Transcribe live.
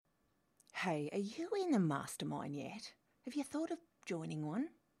Hey, are you in the mastermind yet? Have you thought of joining one?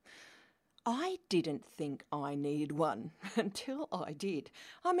 I didn't think I needed one until I did.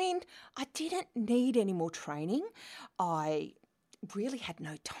 I didn't need any more training. I really had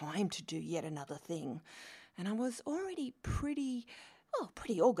no time to do yet another thing. And I was already pretty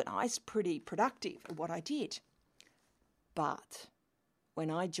organised, pretty productive at what I did. But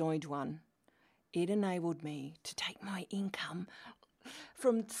when I joined one, it enabled me to take my income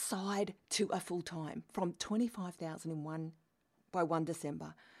from side to a full-time, from 25,001 by 1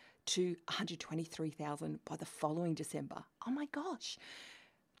 December to 123,000 by the following December. Oh my gosh,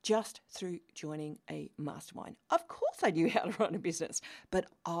 just through joining a mastermind. Of course I knew how to run a business, but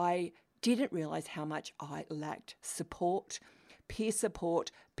I didn't realise how much I lacked support, peer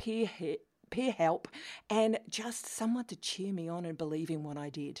help, and just someone to cheer me on and believe in what I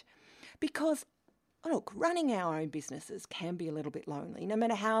did. Because look, running our own businesses can be a little bit lonely, no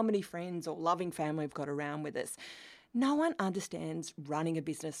matter how many friends or loving family we've got around with us. No one understands running a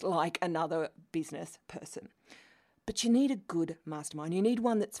business like another business person. But you need a good mastermind. You need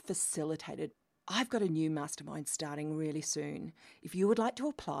one that's facilitated. I've got a new mastermind starting really soon. If you would like to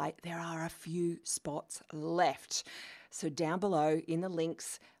apply, there are a few spots left. So down below in the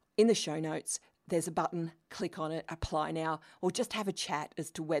links, in the show notes, there's a button, click on it, apply now, or just have a chat as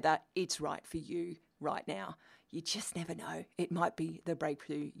to whether it's right for you right now. You just never know. It might be the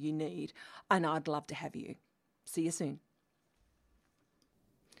breakthrough you need, and I'd love to have you. See you soon.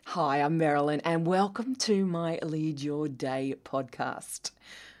 Hi, I'm Marilyn, and welcome to my Lead Your Day podcast.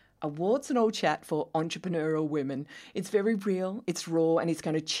 A warts and all chat for entrepreneurial women. It's very real, it's raw, and it's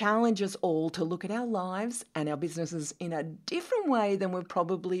going to challenge us all to look at our lives and our businesses in a different way than we've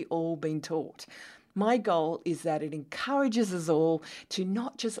probably all been taught. My goal is that it encourages us all to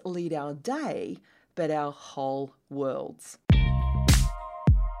not just lead our day, but our whole worlds.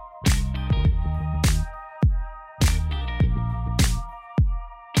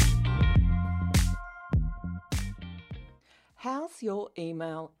 How's your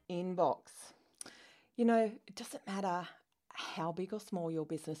email inbox? It doesn't matter how big or small your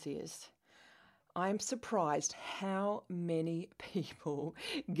business is. I'm surprised how many people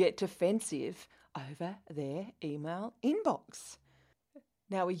get defensive over their email inbox.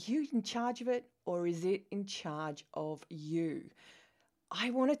 Now, are you in charge of it, or is it in charge of you? I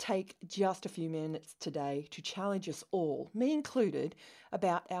want to take just a few minutes today to challenge us all, me included,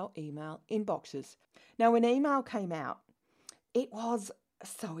 about our email inboxes. Now, when email came out, it was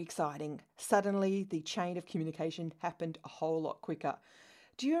so exciting. Suddenly, the chain of communication happened a whole lot quicker.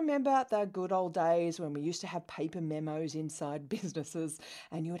 Do you remember the good old days when we used to have paper memos inside businesses,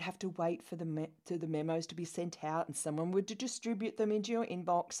 and you would have to wait for the memos to be sent out, and someone would distribute them into your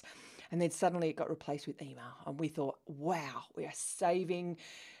inbox, and then suddenly it got replaced with email, and we thought, wow, we're saving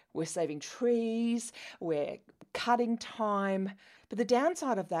trees, we're cutting time. But the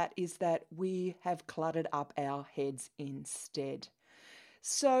downside of that is that we have cluttered up our heads instead.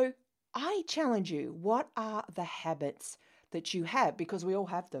 So I challenge you, what are the habits that you have, because we all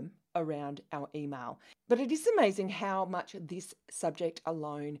have them, around our email? But it is amazing how much this subject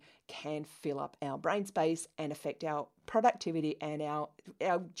alone can fill up our brain space and affect our productivity and our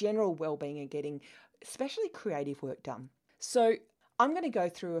general well-being and getting especially creative work done. So I'm going to go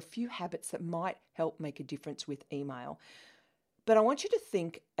through a few habits that might help make a difference with email. But I want you to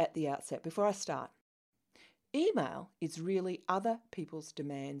think at the outset, before I start, email is really other people's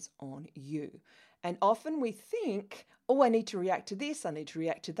demands on you. And often we think, I need to react to this, I need to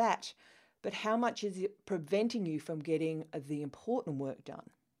react to that. But how much is it preventing you from getting the important work done?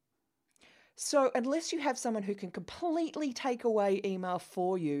 So unless you have someone who can completely take away email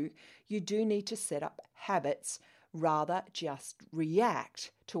for you, you do need to set up habits, rather just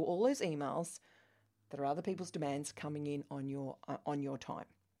react to all those emails that are other people's demands coming in on your time.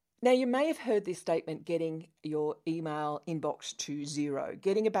 Now, you may have heard this statement, getting your email inbox to zero,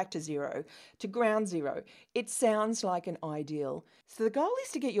 getting it back to zero, to ground zero. It sounds like an ideal. So the goal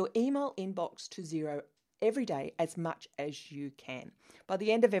is to get your email inbox to zero every day as much as you can by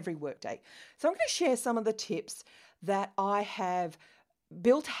the end of every workday. So I'm going to share some of the tips that I have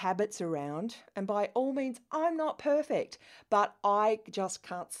built habits around, and by all means, I'm not perfect, but I just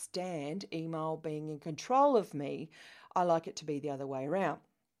can't stand email being in control of me. I like it to be the other way around.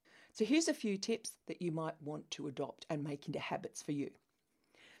 So here's a few tips that you might want to adopt and make into habits for you.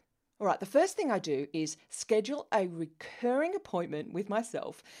 All right, the first thing I do is schedule a recurring appointment with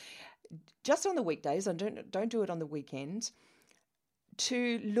myself just on the weekdays. I don't do it on the weekends,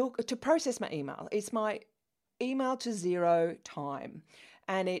 to process my email. It's my email to zero time.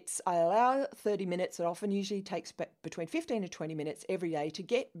 And I allow 30 minutes. It often usually takes between 15 to 20 minutes every day to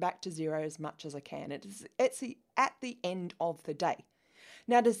get back to zero as much as I can. It's at the end of the day.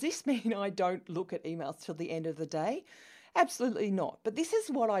 Now, does this mean I don't look at emails till the end of the day? Absolutely not. But this is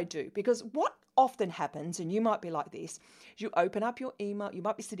what I do, because what often happens, and you might be like this, is you open up your email, you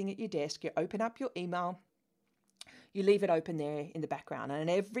might be sitting at your desk, you open up your email, you leave it open there in the background, and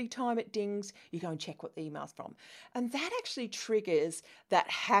every time it dings, you go and check what the email's from. And that actually triggers that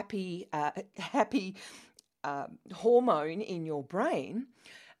happy hormone in your brain,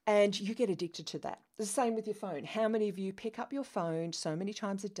 and you get addicted to that. The same with your phone. How many of you pick up your phone so many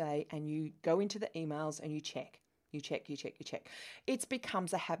times a day and you go into the emails and you check? You check. It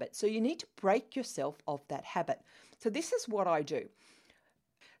becomes a habit. So you need to break yourself of that habit. So this is what I do.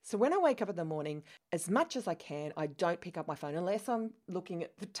 So when I wake up in the morning, as much as I can, I don't pick up my phone unless I'm looking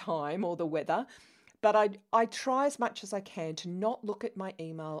at the time or the weather. But I try as much as I can to not look at my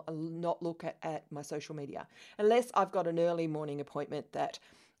email and not look at my social media, unless I've got an early morning appointment that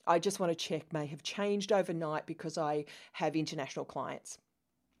I just want to check may have changed overnight because I have international clients.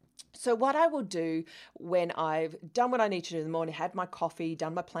 So what I will do when I've done what I need to do in the morning, had my coffee,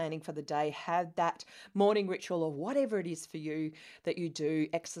 done my planning for the day, had that morning ritual or whatever it is for you that you do,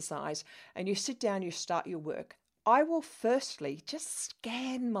 exercise, and you sit down, you start your work, I will firstly just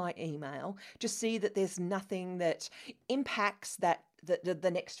scan my email to see that there's nothing that impacts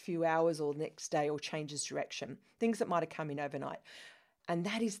the next few hours or next day or changes direction, things that might have come in overnight. And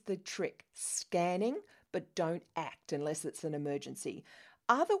that is the trick, scanning, but don't act unless it's an emergency.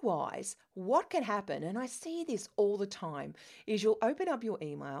 Otherwise, what can happen, and I see this all the time, is you'll open up your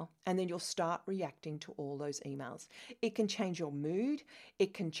email and then you'll start reacting to all those emails. It can change your mood.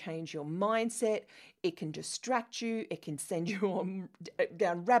 It can change your mindset. It can distract you. It can send you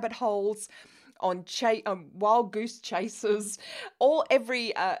down rabbit holes, on wild goose chases,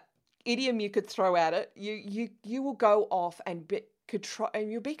 every idiom you could throw at it. You will go off and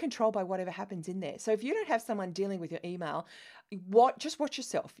you'll be controlled by whatever happens in there. So if you don't have someone dealing with your email, just watch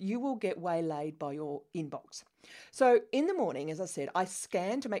yourself. You will get waylaid by your inbox. So in the morning, as I said, I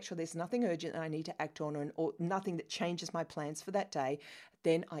scan to make sure there's nothing urgent that I need to act on or nothing that changes my plans for that day.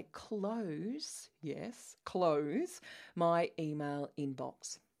 Then I close my email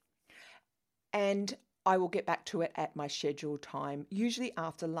inbox. And I will get back to it at my scheduled time, usually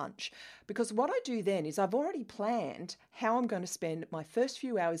after lunch, because what I do then is I've already planned how I'm going to spend my first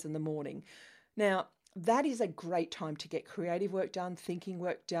few hours in the morning. Now, that is a great time to get creative work done, thinking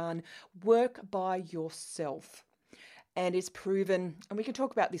work done, work by yourself. And it's proven, and we can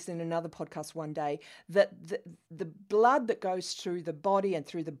talk about this in another podcast one day, that the blood that goes through the body and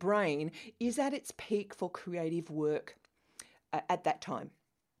through the brain is at its peak for creative work at that time.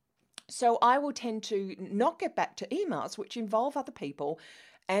 So I will tend to not get back to emails, which involve other people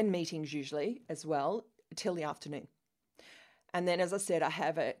and meetings usually as well, till the afternoon. And then, as I said, I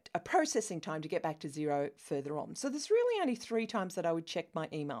have a processing time to get back to zero further on. So there's really only 3 times that I would check my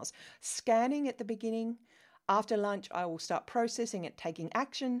emails. Scanning at the beginning. After lunch, I will start processing and taking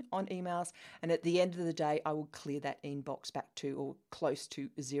action on emails. And at the end of the day, I will clear that inbox back to or close to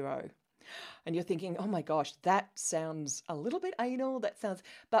zero. And you're thinking, oh my gosh, that sounds a little bit anal.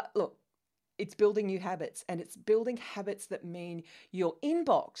 But look, it's building new habits, and it's building habits that mean your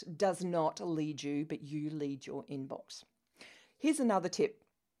inbox does not lead you, but you lead your inbox. Here's another tip.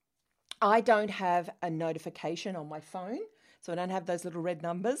 I don't have a notification on my phone, so I don't have those little red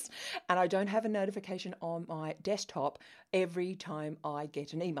numbers, and I don't have a notification on my desktop every time I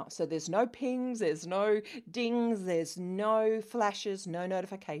get an email. So there's no pings, there's no dings, there's no flashes, no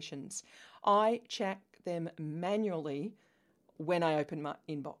notifications. I check them manually when I open my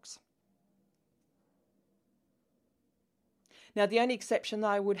inbox. Now, the only exception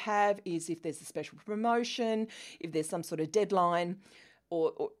that I would have is if there's a special promotion, if there's some sort of deadline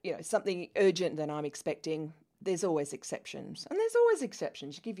or something urgent that I'm expecting. There's always exceptions. And there's always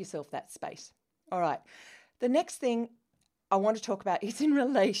exceptions. You give yourself that space. All right. The next thing I want to talk about is in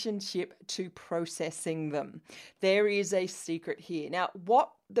relationship to processing them. There is a secret here. Now,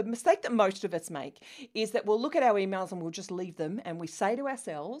 the mistake that most of us make is that we'll look at our emails and we'll just leave them and we say to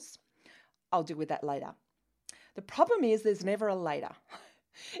ourselves, I'll deal with that later. The problem is there's never a later.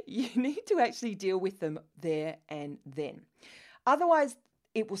 You need to actually deal with them there and then. Otherwise,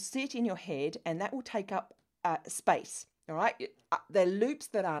 it will sit in your head and that will take up space. All right. They're loops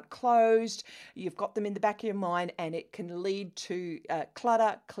that aren't closed. You've got them in the back of your mind and it can lead to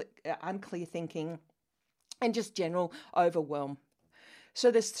clutter, unclear thinking, and just general overwhelm.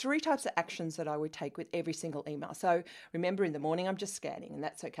 So there's 3 types of actions that I would take with every single email. So remember, in the morning, I'm just scanning and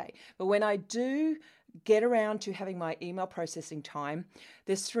that's okay. But when I do get around to having my email processing time,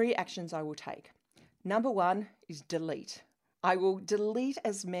 there's 3 actions I will take. Number 1 is delete. I will delete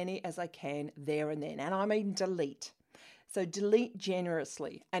as many as I can there and then, and I mean delete. So delete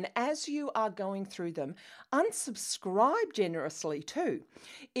generously. And as you are going through them, unsubscribe generously too.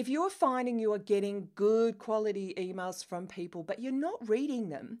 If you're finding you are getting good quality emails from people, but you're not reading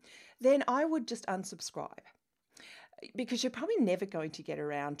them, then I would just unsubscribe, because you're probably never going to get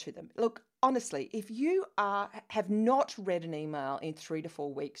around to them. Look, honestly, if you have not read an email in 3 to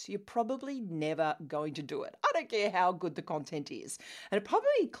 4 weeks, you're probably never going to do it. I don't care how good the content is. And it probably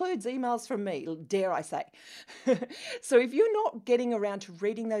includes emails from me, dare I say. So if you're not getting around to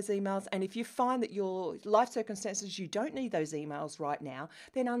reading those emails, and if you find that your life circumstances, you don't need those emails right now,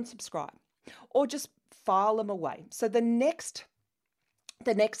 then unsubscribe or just file them away. So the next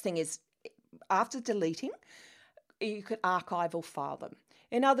thing is, after deleting, you could archive or file them.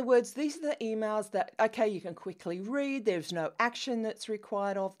 In other words, these are the emails that, okay, you can quickly read. There's no action that's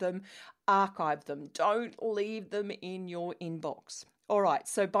required of them. Archive them. Don't leave them in your inbox. All right,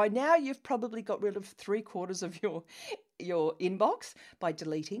 so by now you've probably got rid of 3/4 of your inbox by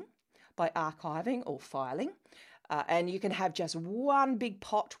deleting, by archiving or filing. And you can have just one big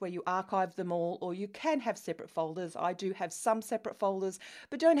pot where you archive them all, or you can have separate folders. I do have some separate folders,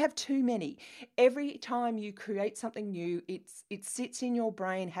 but don't have too many. Every time you create something new, it sits in your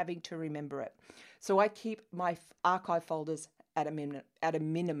brain having to remember it. So I keep my archive folders at a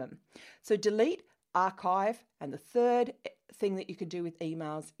minimum. So delete, archive, and the third thing that you can do with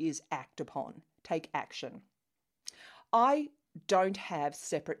emails is act upon. Take action. I don't have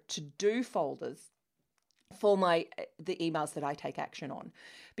separate to-do folders for the emails that I take action on,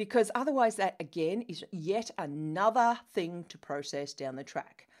 because otherwise that again is yet another thing to process down the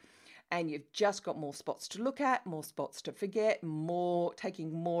track, and you've just got more spots to look at, more spots to forget,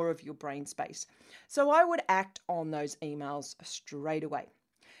 taking more of your brain space. So I would act on those emails straight away,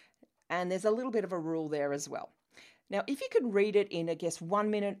 and there's a little bit of a rule there as well. Now, if you can read it in, 1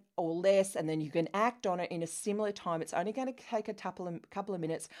 minute or less, and then you can act on it in a similar time, it's only going to take a couple of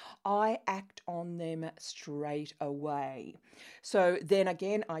minutes. I act on them straight away. So then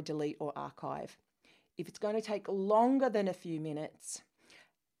again, I delete or archive. If it's going to take longer than a few minutes,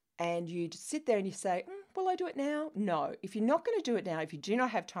 and you just sit there and you say, will I do it now? No. If you're not going to do it now, if you do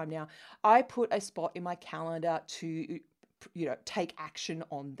not have time now, I put a spot in my calendar to take action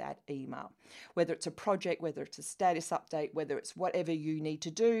on that email, whether it's a project, whether it's a status update, whether it's whatever you need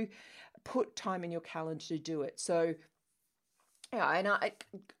to do, put time in your calendar to do it. So,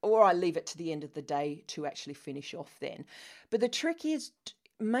 I leave it to the end of the day to actually finish off then. But the trick is,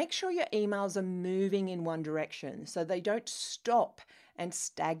 make sure your emails are moving in one direction so they don't stop and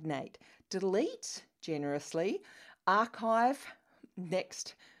stagnate. Delete generously, archive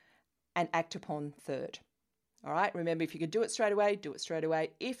next, and act upon third. All right, remember, if you can do it straight away, do it straight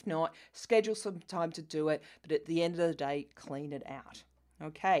away. If not, schedule some time to do it, but at the end of the day, clean it out.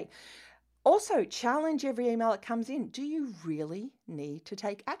 Okay. Also, challenge every email that comes in. Do you really need to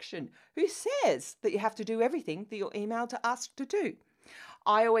take action? Who says that you have to do everything that you're emailed to ask to do?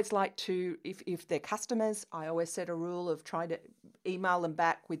 I always like to, if they're customers, I always set a rule of trying to email them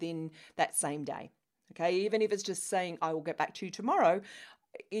back within that same day. Okay, even if it's just saying, I will get back to you tomorrow.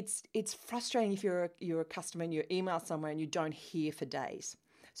 It's frustrating if you're a customer and you email somewhere and you don't hear for days.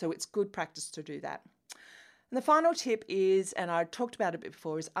 So it's good practice to do that. And the final tip is, and I talked about it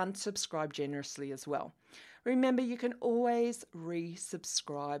before, is unsubscribe generously as well. Remember, you can always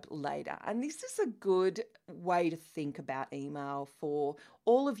resubscribe later. And this is a good way to think about email for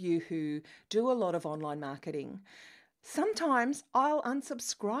all of you who do a lot of online marketing. Sometimes I'll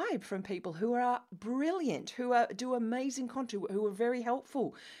unsubscribe from people who are brilliant, who do amazing content, who are very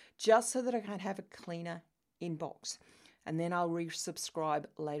helpful, just so that I can have a cleaner inbox. And then I'll resubscribe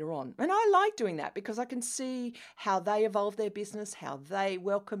later on. And I like doing that because I can see how they evolve their business, how they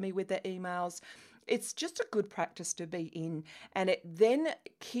welcome me with their emails. It's just a good practice to be in, and it then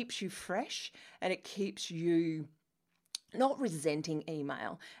keeps you fresh and it keeps you not resenting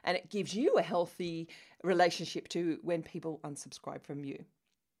email, and it gives you a healthy relationship to when people unsubscribe from you.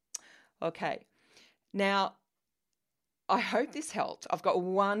 Okay, now I hope this helped. I've got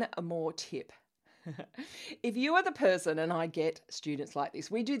one more tip. If you are the person, and I get students like this,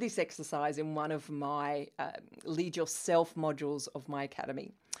 we do this exercise in one of my Lead Yourself modules of my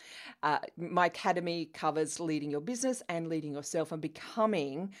academy. My academy covers leading your business and leading yourself and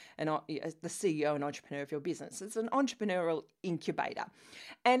becoming the CEO and entrepreneur of your business. It's an entrepreneurial incubator.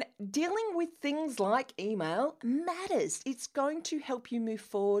 And dealing with things like email matters. It's going to help you move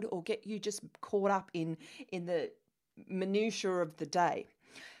forward or get you just caught up in the minutiae of the day.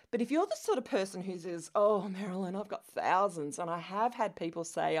 But if you're the sort of person who says, oh, Marilyn, I've got thousands, and I have had people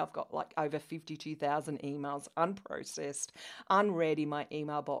say I've got like over 52,000 emails unprocessed, unread in my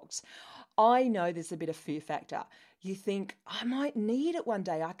email box, I know there's a bit of fear factor. You think, I might need it one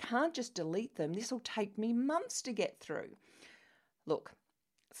day. I can't just delete them. This will take me months to get through. Look,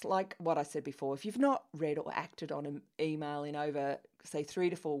 it's like what I said before. If you've not read or acted on an email in over, say,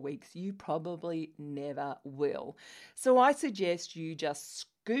 3 to 4 weeks, you probably never will. So I suggest you just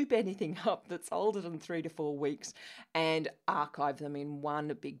scoop anything up that's older than 3 to 4 weeks and archive them in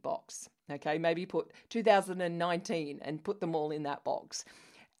one big box. Okay, maybe put 2019 and put them all in that box.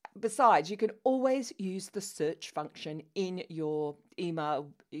 Besides, you can always use the search function in your email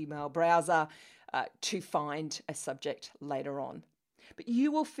browser to find a subject later on. But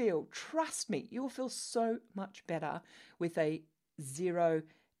you will feel, trust me, you will feel so much better with a 0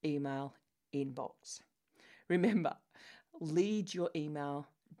 email inbox. Remember, lead your email,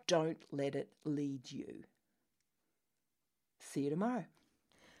 don't let it lead you. See you tomorrow.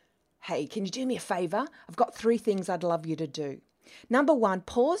 Hey, can you do me a favour? I've got 3 things I'd love you to do. Number 1,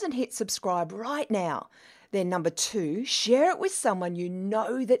 pause and hit subscribe right now. Then number 2, share it with someone you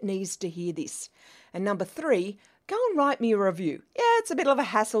know that needs to hear this. And number 3, go and write me a review. Yeah, it's a bit of a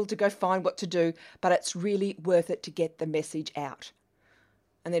hassle to go find what to do, but it's really worth it to get the message out.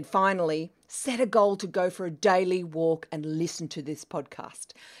 And then finally, set a goal to go for a daily walk and listen to this podcast,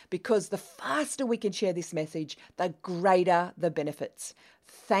 because the faster we can share this message, the greater the benefits.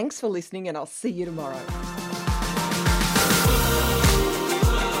 Thanks for listening, and I'll see you tomorrow.